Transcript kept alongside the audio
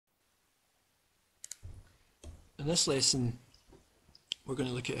In this lesson we're going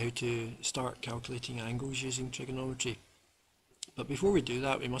to look at how to start calculating angles using trigonometry. But before we do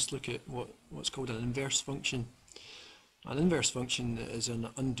that, we must look at what's called an inverse function. An inverse function is an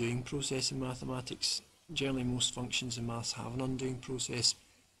undoing process in mathematics. Generally most functions in maths have an undoing process.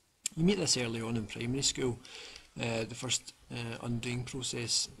 You meet this early on in primary school. The first undoing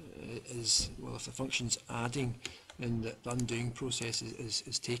process is, well, if the function's adding, then the undoing process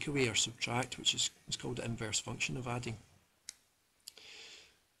is take away or subtract, which is called the inverse function of adding.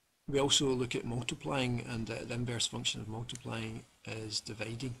 We also look at multiplying, and the inverse function of multiplying is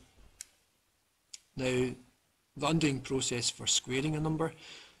dividing. Now, the undoing process for squaring a number,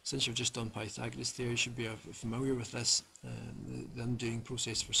 since you've just done Pythagoras there, you should be familiar with this. The undoing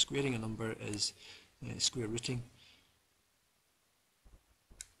process for squaring a number is square rooting.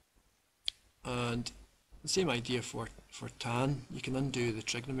 And the same idea for tan. You can undo the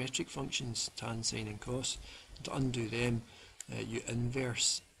trigonometric functions, tan, sine and cos. To undo them, you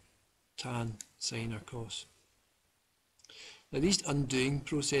inverse tan, sine or cos. Now these undoing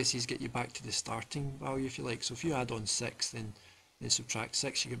processes get you back to the starting value, if you like. So if you add on 6, then subtract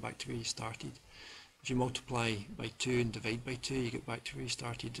 6, you get back to where you started. If you multiply by 2 and divide by 2, you get back to where you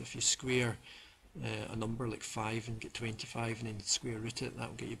started. If you square a number like 5 and get 25 and then square root it, that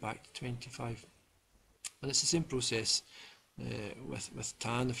will get you back to 25. And it's the same process with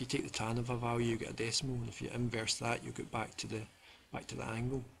tan. If you take the tan of a value, you get a decimal, and if you inverse that, you get back to the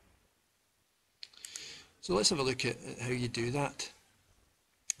angle. So let's have a look at how you do that.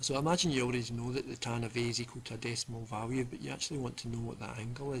 So imagine you already know that the tan of A is equal to a decimal value, but you actually want to know what that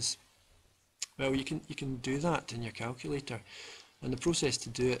angle is. Well, you can do that in your calculator, and the process to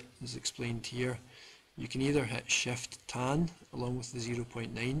do it is explained here. You can either hit Shift tan along with the 0.9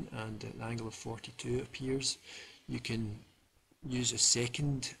 and the angle of 42 appears. You can use a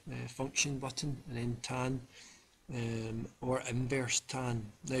second function button and then tan, or inverse tan.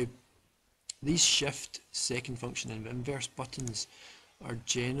 Now, these shift, second function and inverse buttons are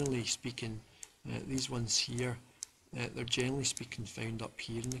generally speaking, these ones here, they're generally speaking found up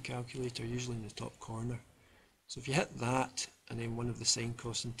here in the calculator, usually in the top corner. So if you hit that and then one of the sine,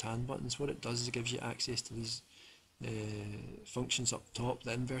 cos and tan buttons, what it does is it gives you access to these functions up top,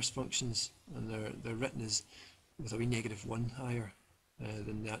 the inverse functions, and they're written as with a wee -1 higher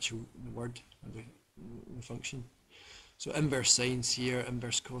than the actual word or the function. So inverse sine's here,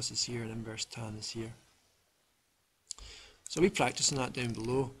 inverse cos is here, and inverse tan is here. So we practice on that down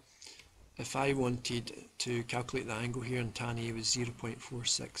below. If I wanted to calculate the angle here and tan A was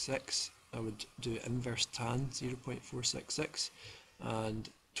 0.466, I would do inverse tan 0.466 and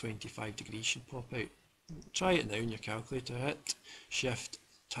 25 degrees should pop out. Try it now in your calculator. Hit Shift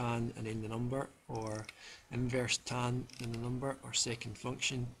tan and then the number, or inverse tan and the number, or second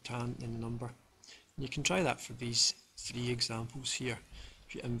function tan and the number. And you can try that for these 3 examples here.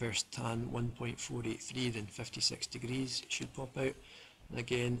 If you inverse tan 1.483, then 56 degrees should pop out. And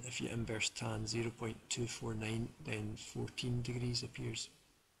again, if you inverse tan 0.249, then 14 degrees appears.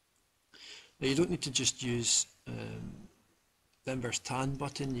 Now you don't need to just use the inverse tan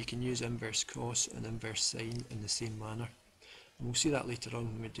button. You can use inverse cos and inverse sine in the same manner. And we'll see that later on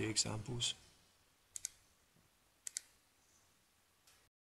when we do examples.